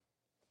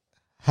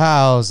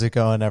How's it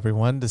going,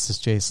 everyone? This is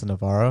Jason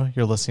Navarro.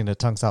 You're listening to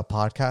Tongues Out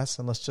Podcast,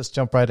 and let's just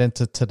jump right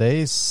into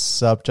today's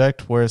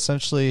subject, where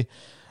essentially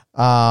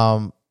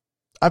I've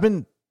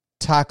been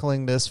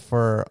tackling this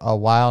for a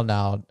while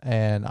now,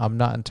 and I'm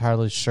not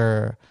entirely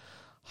sure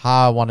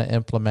how I want to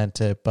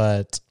implement it,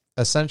 but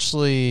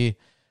essentially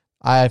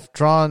I've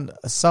drawn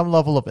some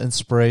level of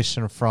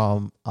inspiration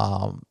from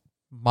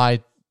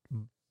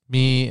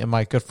me and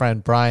my good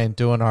friend Brian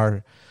doing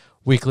our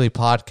weekly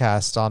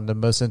podcast on the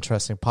Most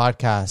Interesting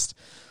Podcast,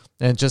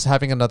 and just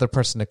having another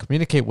person to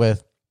communicate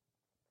with.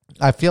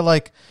 I feel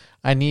like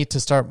I need to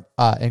start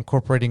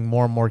incorporating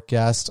more and more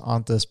guests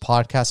on this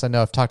podcast. I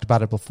know I've talked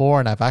about it before,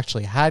 and I've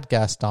actually had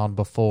guests on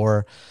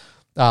before.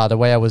 The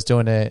way I was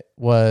doing it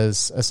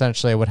was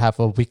essentially I would have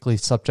a weekly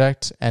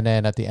subject, and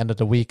then at the end of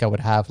the week, I would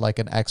have like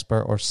an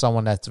expert or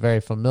someone that's very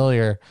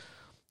familiar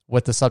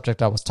with the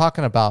subject I was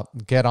talking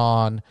about get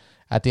on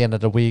at the end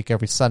of the week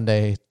every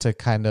Sunday to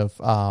kind of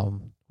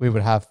we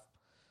would have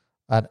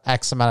an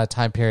X amount of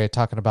time period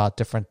talking about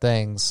different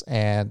things.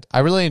 And I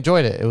really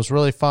enjoyed it. It was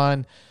really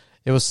fun.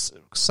 It was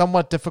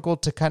somewhat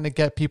difficult to kind of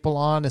get people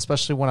on,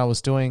 especially when I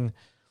was doing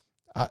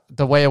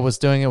the way I was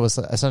doing it was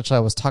essentially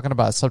I was talking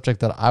about a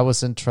subject that I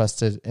was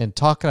interested in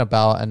talking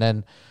about, and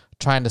then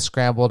trying to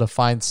scramble to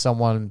find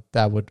someone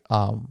that would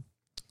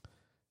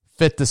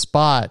fit the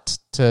spot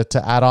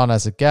to add on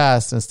as a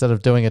guest, instead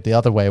of doing it the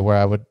other way where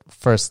I would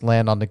first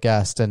land on the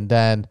guest and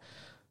then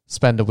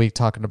spend a week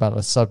talking about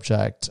a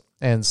subject.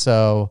 And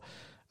so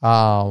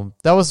that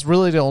was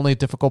really the only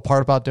difficult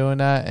part about doing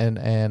that,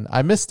 and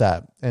I missed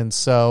that. And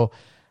so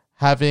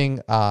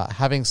having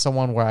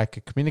someone where I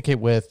could communicate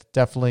with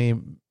definitely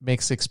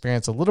makes the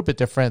experience a little bit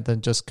different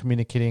than just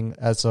communicating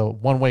as a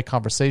one-way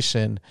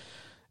conversation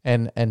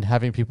and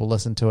having people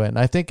listen to it. And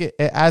I think it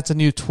adds a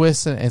new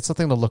twist and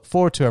something to look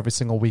forward to every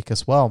single week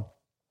as well.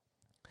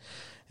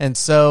 And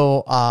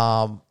so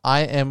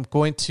I am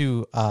going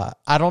to,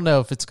 I don't know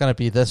if it's going to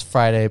be this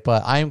Friday,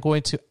 but I am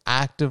going to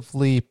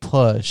actively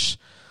push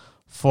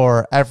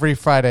for every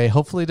Friday,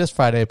 hopefully this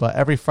Friday, but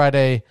every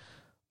Friday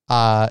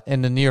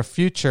in the near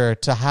future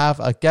to have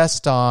a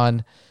guest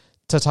on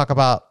to talk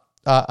about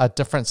a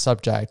different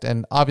subject.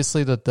 And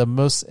obviously the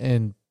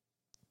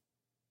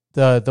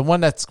one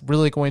that's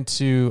really going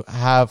to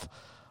have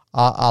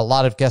a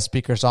lot of guest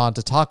speakers on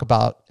to talk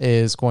about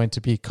is going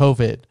to be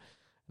COVID.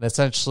 And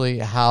essentially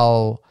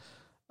how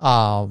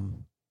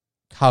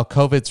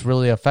COVID's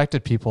really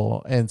affected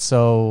people. And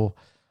so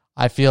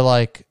I feel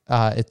like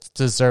it's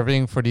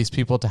deserving for these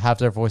people to have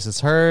their voices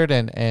heard,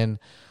 and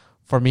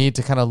for me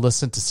to kind of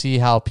listen to see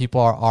how people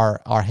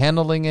are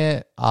handling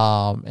it.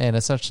 And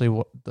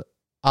essentially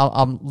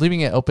I'm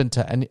leaving it open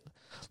to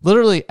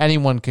literally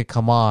anyone could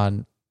come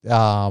on.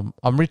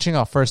 I'm reaching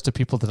out first to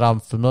people that I'm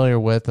familiar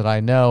with, that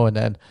I know, and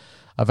then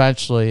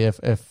eventually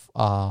if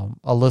a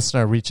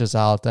listener reaches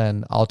out,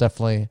 then I'll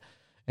definitely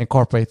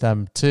incorporate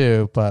them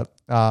too. But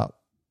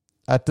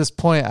at this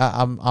point,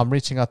 I'm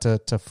reaching out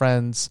to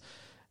friends,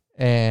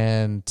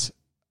 and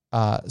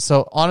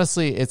so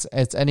honestly,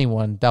 it's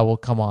anyone that will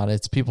come on.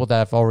 It's people that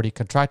have already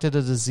contracted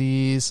a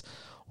disease,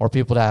 or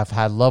people that have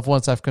had loved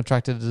ones that have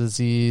contracted a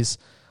disease,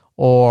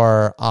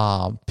 or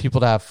people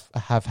that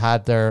have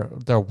had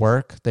their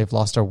work, they've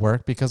lost their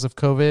work because of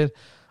COVID,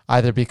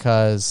 either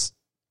because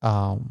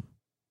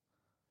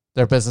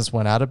their business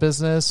went out of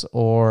business,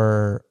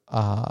 or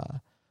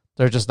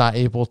they're just not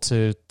able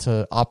to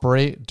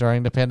operate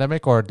during the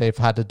pandemic, or they've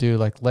had to do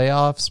like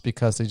layoffs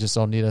because they just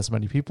don't need as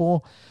many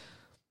people.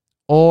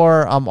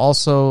 Or I'm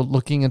also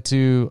looking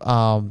into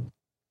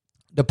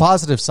the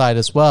positive side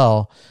as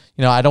well.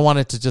 You know, I don't want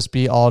it to just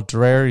be all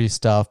dreary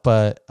stuff,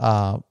 but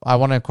I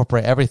want to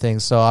incorporate everything.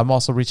 So I'm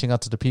also reaching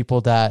out to the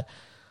people that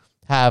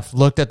have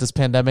looked at this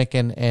pandemic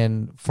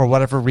and for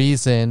whatever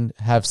reason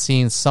have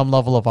seen some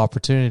level of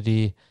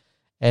opportunity,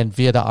 and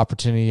via the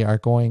opportunity are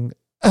going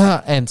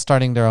and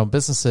starting their own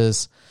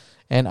businesses,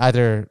 and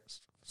either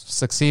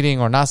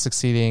succeeding or not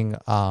succeeding.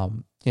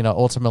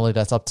 Ultimately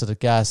that's up to the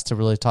guest to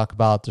really talk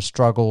about the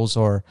struggles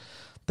or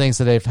things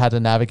that they've had to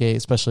navigate,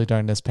 especially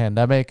during this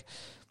pandemic.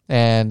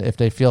 And if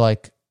they feel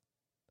like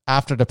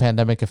after the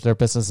pandemic, if their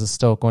business is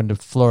still going to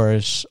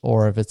flourish,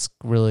 or if it's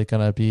really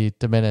going to be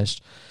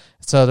diminished.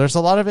 So there's a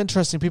lot of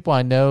interesting people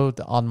I know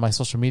on my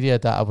social media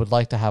that I would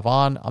like to have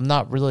on. I'm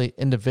not really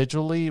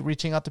individually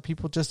reaching out to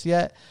people just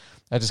yet.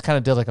 I just kind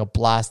of did like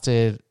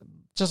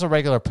just a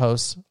regular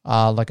post,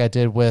 like I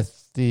did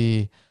with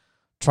the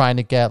trying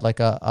to get like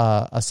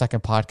a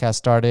second podcast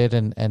started,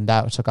 and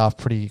that took off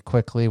pretty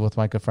quickly with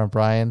my good friend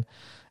Brian.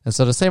 And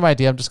so the same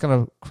idea, I'm just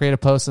going to create a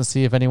post and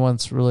see if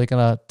anyone's really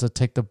going to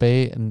take the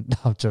bait. And no,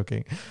 I'm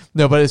joking.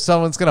 No, but if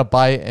someone's going to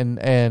bite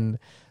and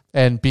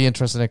be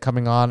interested in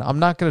coming on, I'm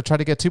not going to try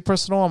to get too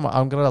personal.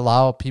 I'm going to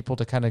allow people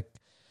to kind of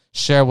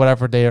share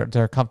whatever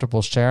they're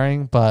comfortable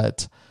sharing.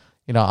 But,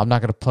 I'm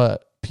not going to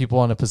put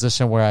people in a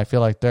position where I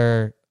feel like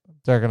they're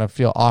going to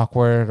feel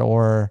awkward,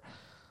 or,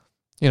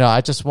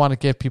 I just want to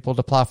give people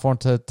the platform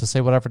to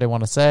say whatever they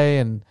want to say.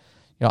 And,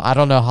 I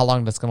don't know how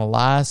long that's going to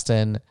last.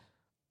 And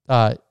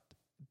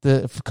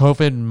the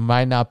COVID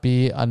might not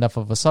be enough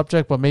of a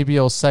subject, but maybe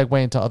it'll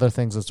segue into other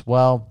things as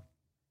well.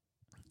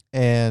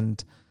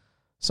 And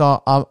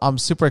so I'm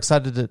super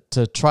excited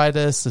to try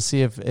this, to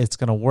see if it's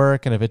going to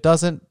work. And if it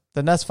doesn't,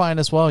 then that's fine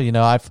as well.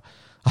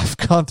 I've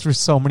gone through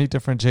so many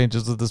different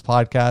changes with this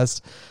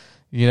podcast,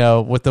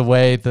 with the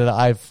way that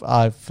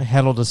I've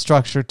handled the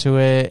structure to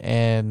it.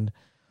 And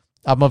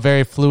I'm a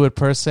very fluid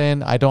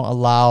person. I don't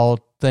allow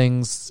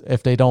things,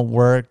 if they don't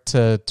work,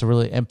 to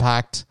really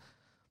impact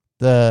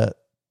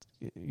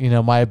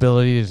my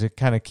ability to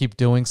kind of keep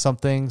doing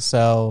something.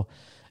 So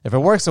if it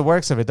works, it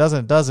works. If it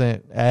doesn't, it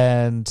doesn't.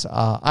 And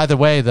either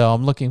way, though,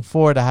 I'm looking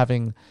forward to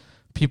having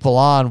people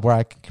on where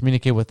I can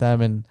communicate with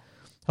them. And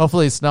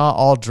hopefully it's not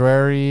all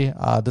dreary.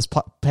 This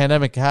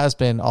pandemic has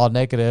been all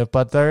negative,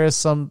 but there is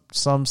some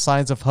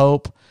signs of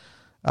hope.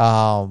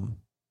 And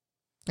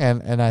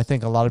I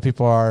think a lot of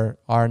people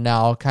are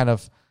now kind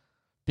of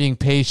being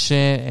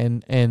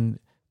patient and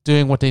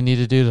doing what they need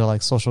to do to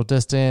like social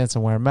distance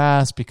and wear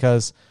masks,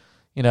 because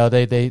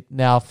they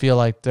now feel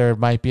like there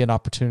might be an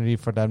opportunity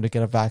for them to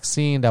get a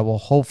vaccine that will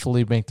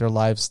hopefully make their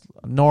lives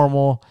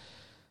normal.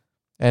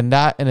 And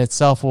that in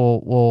itself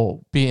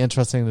will be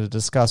interesting to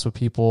discuss with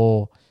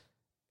people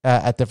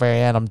at the very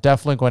end. I'm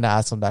definitely going to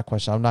ask them that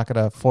question. I'm not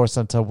going to force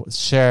them to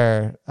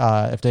share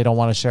if they don't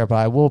want to share, but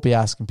I will be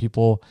asking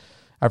people,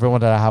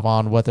 everyone that I have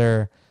on,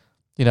 whether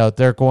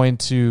they're going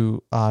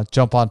to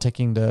jump on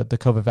taking the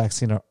COVID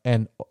vaccine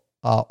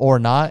or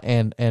not,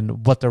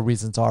 and what their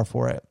reasons are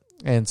for it.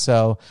 And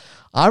so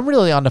I'm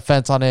really on the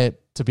fence on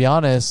it, to be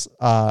honest.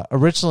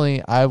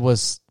 Originally, I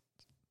was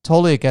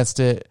totally against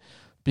it,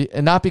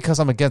 and not because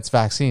I'm against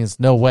vaccines.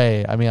 No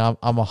way. I mean, I'm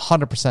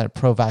 100%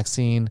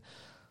 pro-vaccine.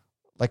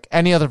 Like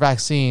any other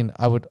vaccine,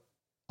 I would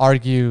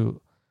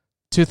argue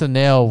tooth and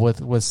nail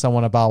with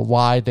someone about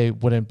why they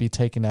wouldn't be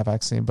taking that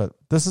vaccine. But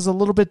this is a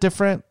little bit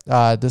different.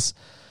 It's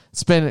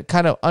been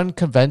kind of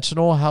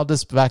unconventional how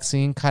this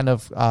vaccine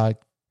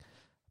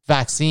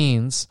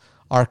vaccines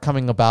are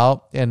coming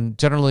about. And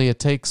generally it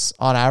takes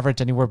on average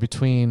anywhere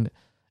between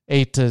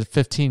 8 to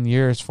 15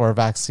 years for a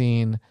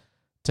vaccine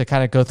to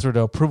kind of go through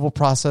the approval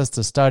process,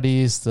 the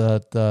studies,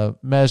 the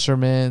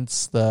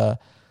measurements, the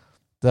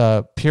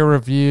peer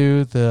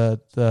review,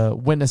 the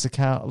witness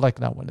account,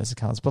 like not witness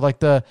accounts, but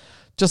like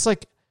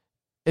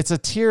it's a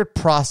tiered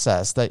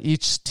process that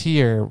each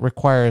tier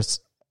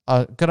requires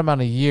a good amount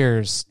of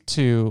years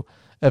to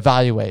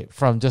evaluate,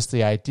 from just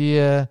the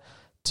idea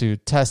to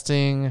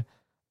testing,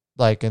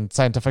 like in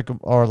scientific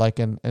or like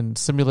in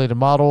simulated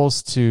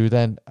models, to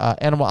then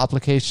animal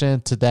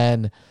application, to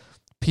then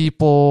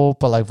people,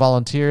 but like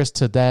volunteers,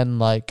 to then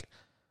like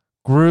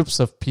groups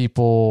of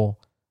people,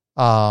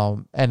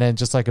 and then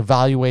just like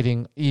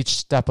evaluating each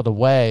step of the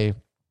way.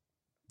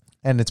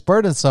 And it's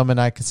burdensome, and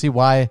I can see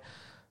why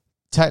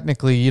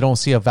technically you don't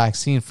see a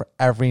vaccine for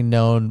every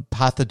known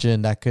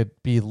pathogen that could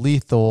be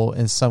lethal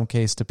in some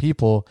case to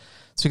people.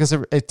 It's because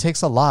it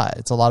takes a lot.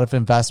 It's a lot of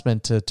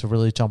investment to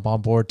really jump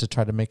on board to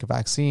try to make a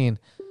vaccine.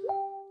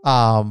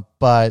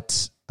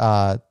 But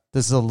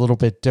this is a little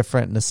bit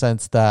different in the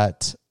sense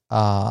that,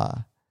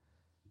 honestly,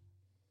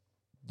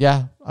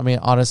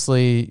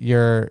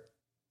 you'll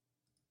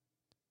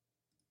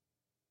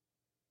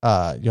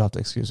have to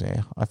excuse me.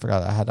 I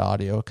forgot I had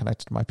audio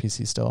connected to my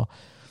PC still.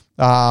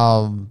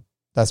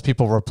 That's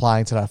people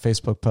replying to that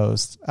Facebook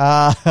post.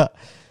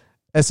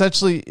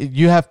 Essentially,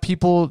 you have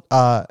people,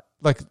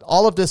 like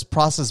all of this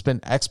process has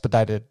been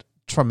expedited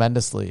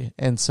tremendously.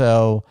 And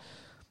so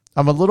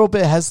I'm a little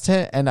bit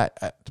hesitant.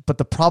 But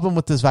the problem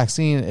with this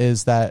vaccine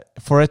is that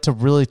for it to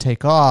really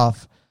take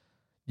off,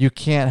 you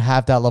can't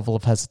have that level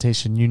of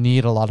hesitation. You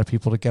need a lot of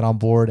people to get on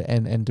board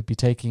and to be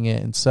taking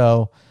it. And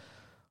so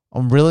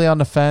I'm really on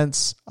the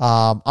fence.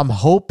 I'm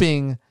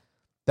hoping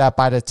that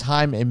by the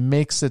time it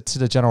makes it to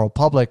the general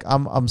public,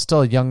 I'm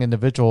still a young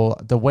individual.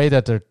 The way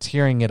that they're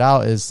tiering it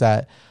out is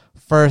that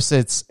first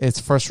it's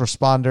first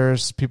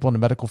responders, people in the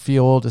medical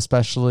field,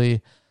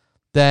 especially,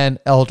 then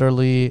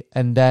elderly,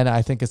 and then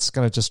I think it's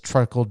going to just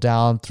trickle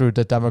down through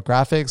the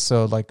demographics.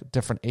 So like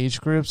different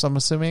age groups, I'm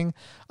assuming.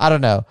 I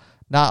don't know.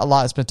 Not a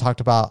lot has been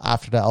talked about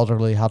after the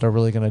elderly, how they're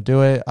really going to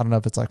do it. I don't know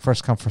if it's like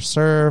first come, first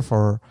serve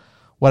or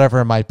whatever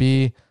it might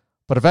be.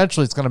 But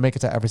eventually it's going to make it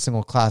to every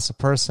single class of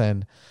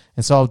person.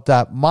 And so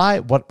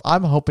what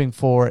I'm hoping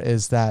for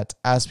is that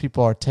as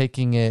people are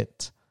taking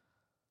it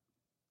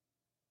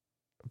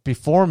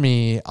before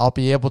me, I'll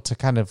be able to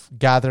kind of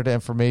gather the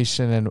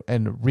information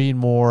and read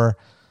more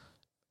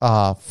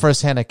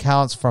firsthand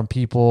accounts from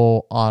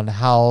people on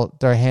how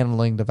they're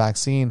handling the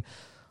vaccine.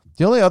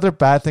 The only other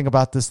bad thing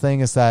about this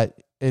thing is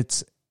that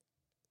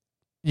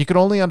you can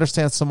only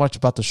understand so much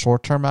about the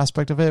short-term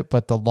aspect of it,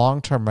 but the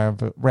long-term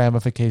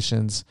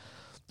ramifications,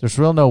 there's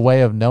really no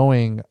way of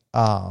knowing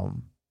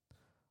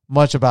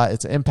much about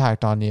its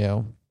impact on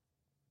you.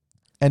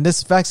 And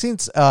this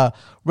vaccine's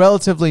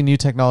relatively new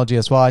technology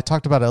as well. I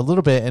talked about it a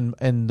little bit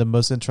in the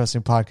Most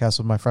Interesting podcast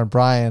with my friend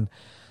Brian,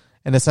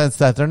 in the sense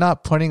that they're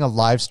not putting a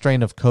live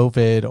strain of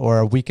COVID or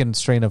a weakened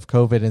strain of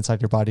COVID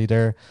inside your body.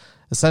 They're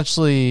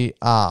essentially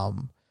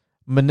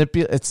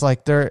it's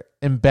like they're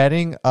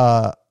embedding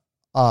a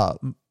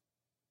RNA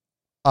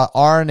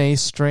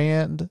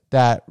strand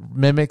that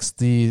mimics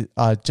the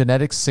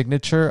genetic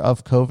signature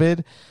of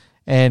COVID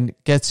and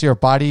gets your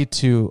body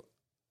to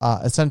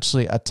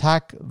essentially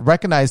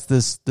recognize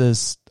this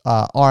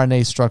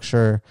RNA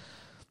structure,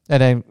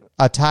 and then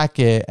attack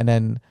it, and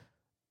then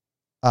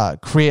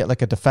create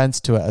like a defense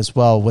to it as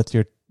well with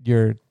your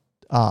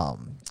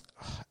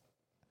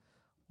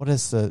what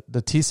is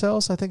the T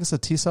cells? I think it's the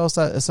T cells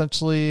that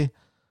essentially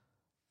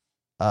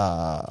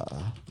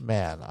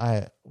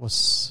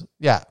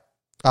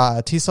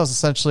T cells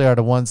essentially are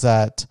the ones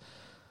that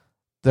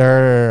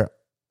they're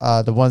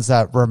the ones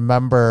that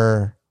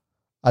remember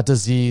a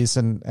disease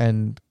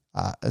and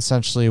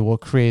essentially will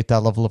create that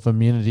level of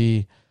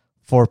immunity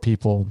for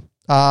people.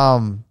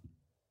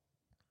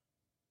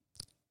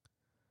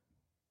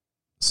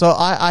 So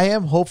I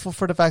am hopeful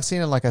for the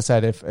vaccine. And like I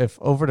said,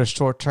 if over the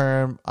short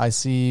term, I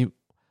see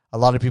a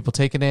lot of people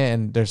taking it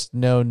and there's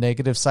no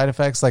negative side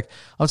effects, like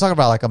I'm talking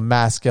about like a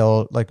mass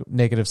scale, like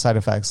negative side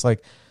effects,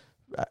 like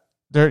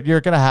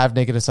you're going to have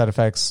negative side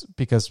effects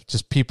because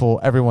just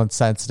everyone's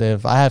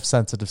sensitive. I have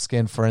sensitive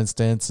skin, for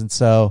instance. And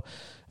so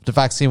if the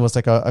vaccine was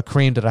like a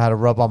cream that I had to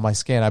rub on my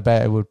skin, I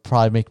bet it would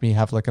probably make me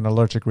have like an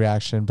allergic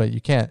reaction, but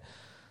you can't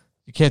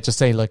just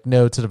say like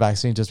no to the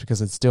vaccine just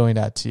because it's doing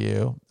that to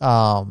you.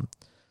 I'm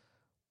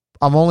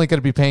only going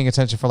to be paying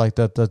attention for like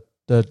the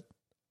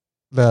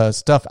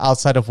stuff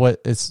outside of what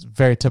is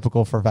very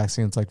typical for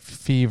vaccines, like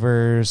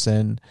fevers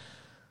and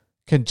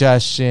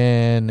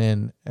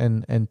congestion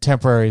and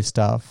temporary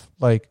stuff.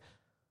 Like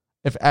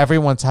if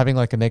everyone's having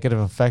like a negative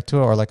effect to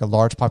it, or like a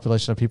large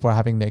population of people are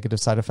having negative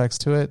side effects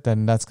to it,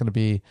 then that's going to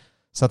be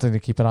something to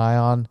keep an eye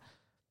on.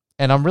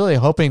 And I'm really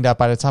hoping that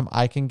by the time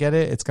I can get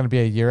it, it's going to be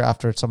a year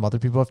after some other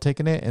people have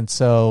taken it. And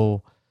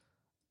so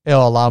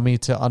it'll allow me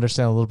to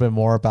understand a little bit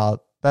more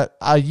about that.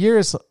 A year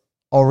is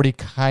already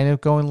kind of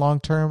going long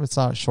term. It's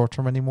not short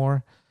term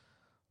anymore.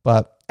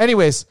 But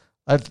anyways,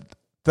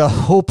 the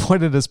whole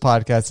point of this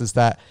podcast is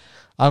that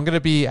I'm going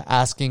to be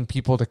asking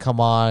people to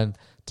come on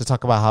to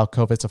talk about how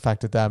COVID's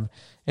affected them.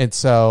 And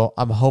so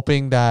I'm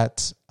hoping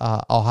that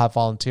I'll have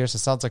volunteers. It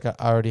sounds like I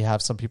already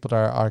have some people that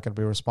are going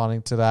to be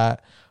responding to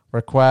that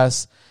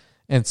request.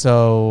 And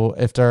so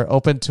if they're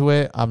open to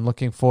it, I'm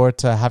looking forward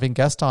to having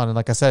guests on. And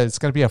like I said, it's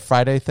going to be a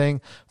Friday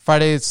thing.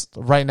 Fridays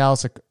right now,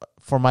 it's like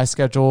for my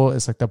schedule,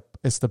 it's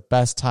the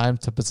best time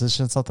to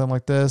position something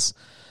like this.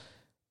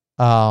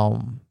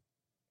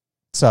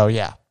 So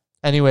yeah.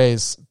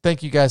 Anyways,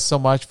 thank you guys so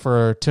much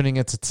for tuning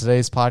into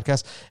today's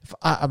podcast.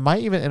 I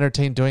might even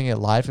entertain doing it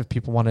live if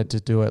people wanted to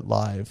do it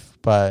live,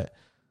 but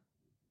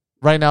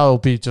right now it'll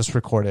be just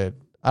recorded.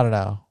 I don't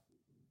know.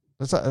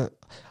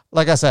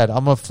 Like I said,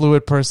 I'm a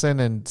fluid person,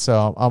 and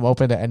so I'm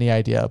open to any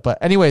idea. But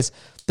anyways,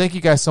 thank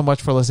you guys so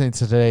much for listening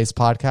to today's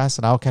podcast,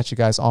 and I'll catch you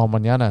guys all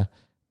mañana.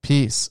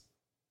 Peace.